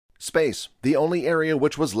Space, the only area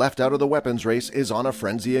which was left out of the weapons race, is on a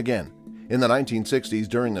frenzy again. In the 1960s,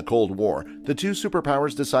 during the Cold War, the two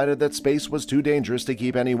superpowers decided that space was too dangerous to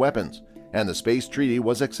keep any weapons, and the space treaty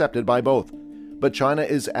was accepted by both. But China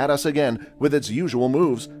is at us again with its usual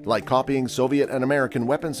moves, like copying Soviet and American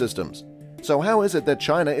weapon systems. So how is it that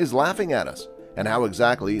China is laughing at us? And how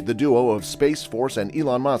exactly the duo of Space Force and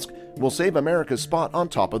Elon Musk will save America's spot on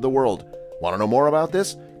top of the world? Want to know more about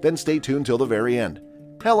this? Then stay tuned till the very end.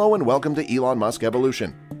 Hello and welcome to Elon Musk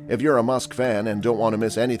Evolution. If you're a Musk fan and don't want to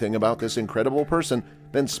miss anything about this incredible person,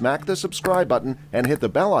 then smack the subscribe button and hit the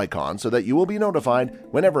bell icon so that you will be notified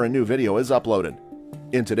whenever a new video is uploaded.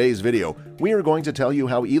 In today's video, we are going to tell you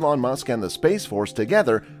how Elon Musk and the Space Force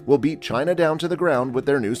together will beat China down to the ground with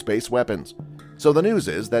their new space weapons. So the news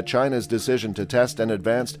is that China's decision to test an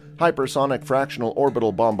advanced hypersonic fractional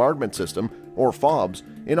orbital bombardment system, or FOBS,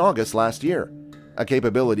 in August last year, a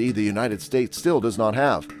capability the United States still does not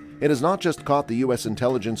have. It has not just caught the U.S.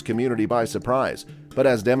 intelligence community by surprise, but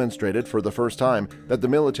has demonstrated for the first time that the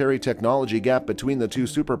military technology gap between the two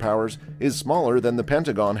superpowers is smaller than the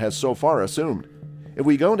Pentagon has so far assumed. If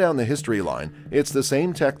we go down the history line, it's the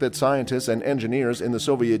same tech that scientists and engineers in the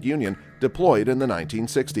Soviet Union deployed in the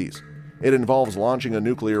 1960s. It involves launching a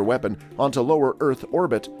nuclear weapon onto lower Earth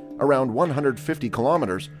orbit around 150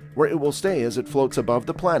 kilometers, where it will stay as it floats above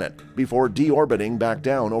the planet before deorbiting back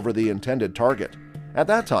down over the intended target. At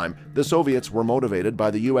that time, the Soviets were motivated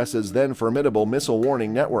by the US's then formidable missile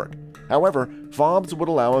warning network. However, FOBS would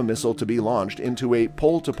allow a missile to be launched into a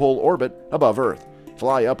pole-to-pole orbit above Earth,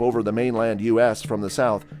 fly up over the mainland US from the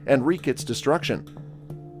south, and wreak its destruction.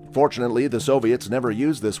 Fortunately, the Soviets never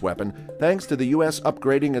used this weapon thanks to the US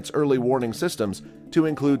upgrading its early warning systems to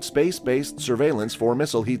include space-based surveillance for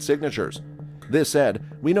missile heat signatures. This said,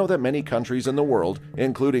 we know that many countries in the world,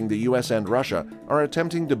 including the US and Russia, are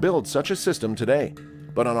attempting to build such a system today.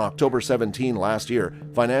 But on October 17 last year,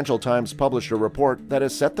 Financial Times published a report that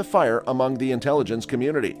has set the fire among the intelligence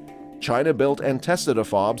community. China built and tested a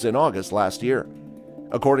FOBS in August last year.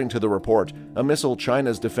 According to the report, a missile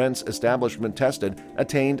China's defense establishment tested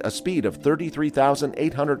attained a speed of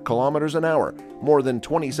 33,800 kilometers an hour, more than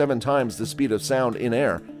 27 times the speed of sound in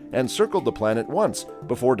air, and circled the planet once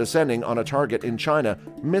before descending on a target in China,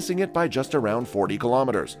 missing it by just around 40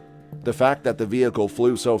 kilometers. The fact that the vehicle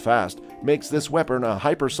flew so fast makes this weapon a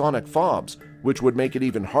hypersonic FOBS, which would make it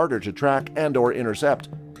even harder to track and/or intercept.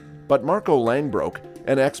 But Marco Langbroek,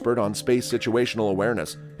 an expert on space situational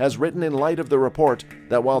awareness, has written in light of the report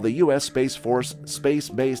that while the U.S. Space Force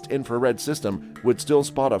space-based infrared system would still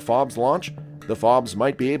spot a FOBS launch, the FOBS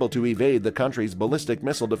might be able to evade the country's ballistic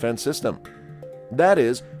missile defense system. That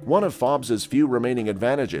is, one of FOBS's few remaining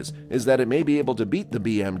advantages is that it may be able to beat the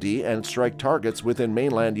BMD and strike targets within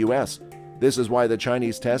mainland U.S. This is why the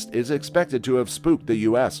Chinese test is expected to have spooked the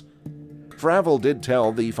U.S. Fravel did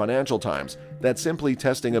tell the Financial Times that simply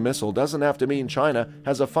testing a missile doesn't have to mean China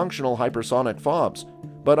has a functional hypersonic FOBS,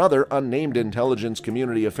 but other unnamed intelligence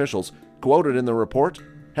community officials quoted in the report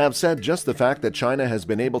have said just the fact that China has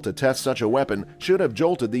been able to test such a weapon should have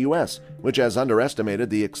jolted the U.S., which has underestimated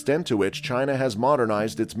the extent to which China has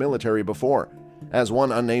modernized its military before. As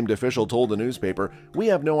one unnamed official told the newspaper, "We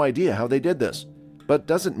have no idea how they did this." But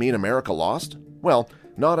does it mean America lost? Well,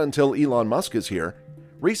 not until Elon Musk is here.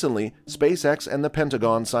 Recently, SpaceX and the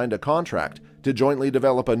Pentagon signed a contract to jointly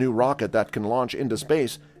develop a new rocket that can launch into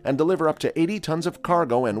space and deliver up to 80 tons of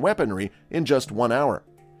cargo and weaponry in just 1 hour.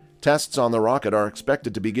 Tests on the rocket are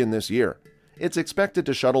expected to begin this year. It's expected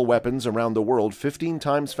to shuttle weapons around the world 15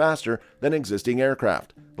 times faster than existing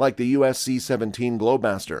aircraft, like the US C-17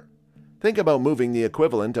 Globemaster. Think about moving the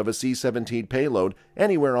equivalent of a C-17 payload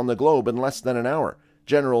anywhere on the globe in less than an hour,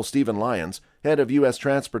 General Stephen Lyons, head of U.S.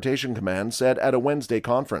 Transportation Command, said at a Wednesday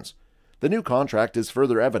conference. The new contract is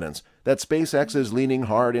further evidence that SpaceX is leaning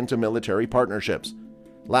hard into military partnerships.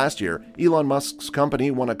 Last year, Elon Musk's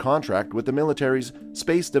company won a contract with the military's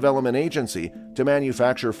Space Development Agency to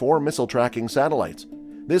manufacture 4 missile tracking satellites.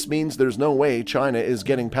 This means there's no way China is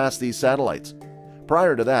getting past these satellites.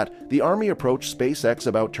 Prior to that, the Army approached SpaceX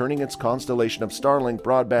about turning its constellation of Starlink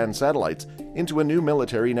broadband satellites into a new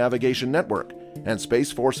military navigation network, and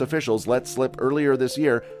Space Force officials let slip earlier this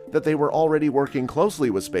year that they were already working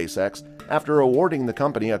closely with SpaceX after awarding the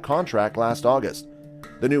company a contract last August.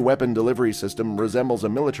 The new weapon delivery system resembles a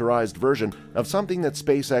militarized version of something that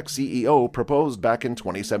SpaceX CEO proposed back in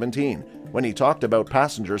 2017, when he talked about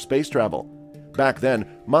passenger space travel. Back then,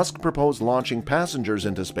 Musk proposed launching passengers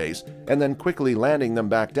into space and then quickly landing them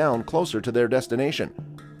back down closer to their destination.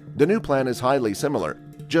 The new plan is highly similar,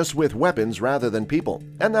 just with weapons rather than people,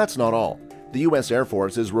 and that's not all. The U.S. Air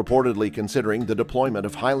Force is reportedly considering the deployment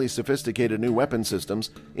of highly sophisticated new weapon systems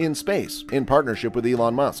in space in partnership with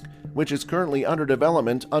Elon Musk, which is currently under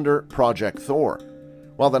development under Project Thor.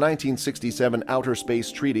 While the 1967 Outer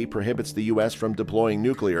Space Treaty prohibits the U.S. from deploying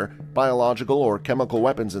nuclear, biological, or chemical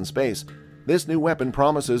weapons in space, this new weapon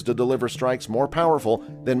promises to deliver strikes more powerful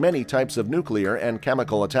than many types of nuclear and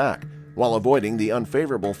chemical attack, while avoiding the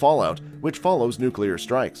unfavorable fallout which follows nuclear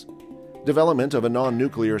strikes. Development of a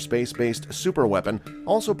non-nuclear space-based superweapon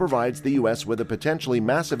also provides the U.S. with a potentially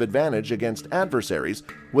massive advantage against adversaries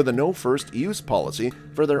with a no-first-use policy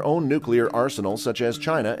for their own nuclear arsenals such as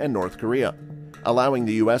China and North Korea, allowing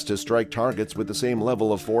the U.S. to strike targets with the same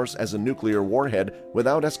level of force as a nuclear warhead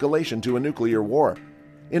without escalation to a nuclear war.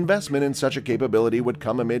 Investment in such a capability would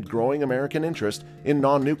come amid growing American interest in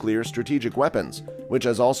non-nuclear strategic weapons, which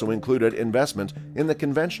has also included investment in the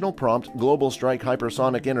Conventional Prompt Global Strike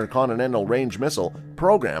Hypersonic Intercontinental Range Missile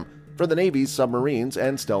program for the Navy's submarines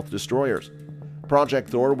and stealth destroyers. Project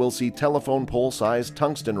Thor will see telephone pole-sized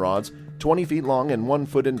tungsten rods 20 feet long and 1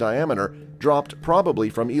 foot in diameter dropped probably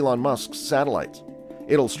from Elon Musk's satellites.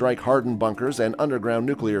 It'll strike hardened bunkers and underground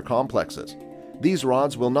nuclear complexes. These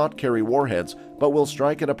rods will not carry warheads, but will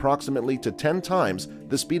strike at approximately to 10 times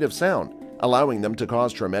the speed of sound, allowing them to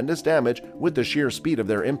cause tremendous damage with the sheer speed of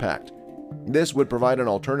their impact. This would provide an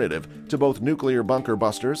alternative to both nuclear bunker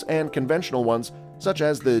busters and conventional ones, such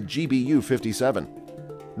as the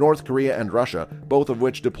GBU-57. North Korea and Russia, both of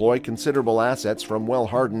which deploy considerable assets from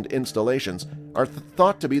well-hardened installations, are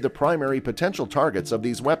thought to be the primary potential targets of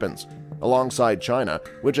these weapons, alongside China,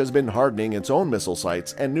 which has been hardening its own missile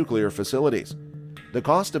sites and nuclear facilities. The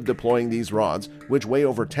cost of deploying these rods, which weigh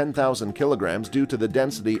over 10,000 kilograms due to the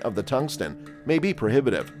density of the tungsten, may be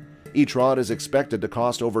prohibitive. Each rod is expected to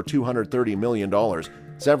cost over $230 million,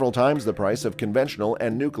 several times the price of conventional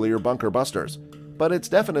and nuclear bunker busters. But it's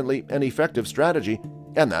definitely an effective strategy,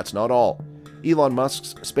 and that's not all. Elon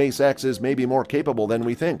Musk's SpaceX is maybe more capable than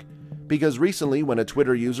we think, because recently when a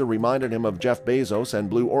Twitter user reminded him of Jeff Bezos and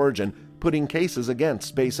Blue Origin putting cases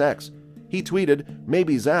against SpaceX, he tweeted,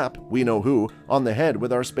 "Maybe zap, we know who, on the head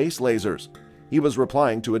with our space lasers." He was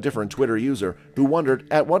replying to a different Twitter user who wondered,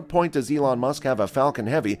 at what point does Elon Musk have a Falcon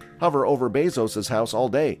Heavy hover over Bezos' house all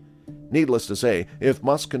day? Needless to say, if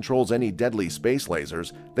Musk controls any deadly space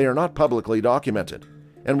lasers, they are not publicly documented.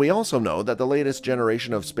 And we also know that the latest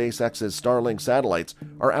generation of SpaceX's Starlink satellites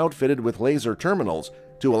are outfitted with laser terminals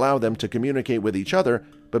to allow them to communicate with each other,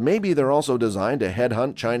 but maybe they're also designed to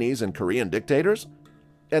headhunt Chinese and Korean dictators?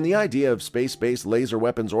 And the idea of space-based laser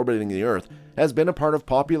weapons orbiting the Earth has been a part of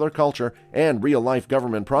popular culture and real-life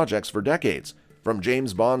government projects for decades, from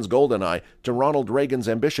James Bond's GoldenEye to Ronald Reagan's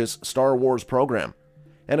ambitious Star Wars program.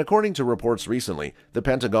 And according to reports recently, the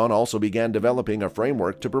Pentagon also began developing a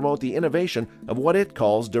framework to promote the innovation of what it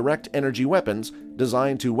calls direct energy weapons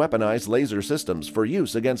designed to weaponize laser systems for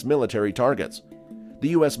use against military targets. The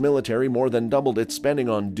U.S. military more than doubled its spending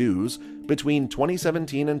on DEWs between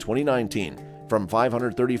 2017 and 2019, from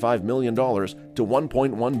 $535 million to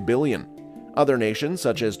 $1.1 billion. Other nations,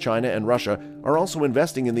 such as China and Russia, are also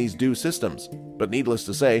investing in these DEW systems. But needless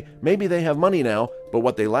to say, maybe they have money now, but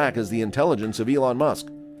what they lack is the intelligence of Elon Musk.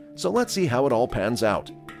 So let's see how it all pans out.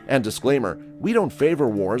 And disclaimer, we don't favor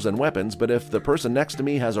wars and weapons, but if the person next to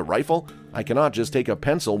me has a rifle, I cannot just take a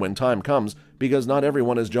pencil when time comes, because not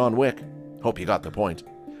everyone is John Wick. Hope you got the point.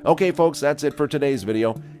 Okay folks, that's it for today's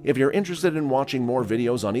video. If you're interested in watching more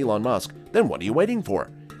videos on Elon Musk, then what are you waiting for?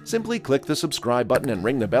 Simply click the subscribe button and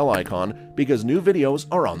ring the bell icon because new videos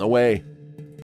are on the way.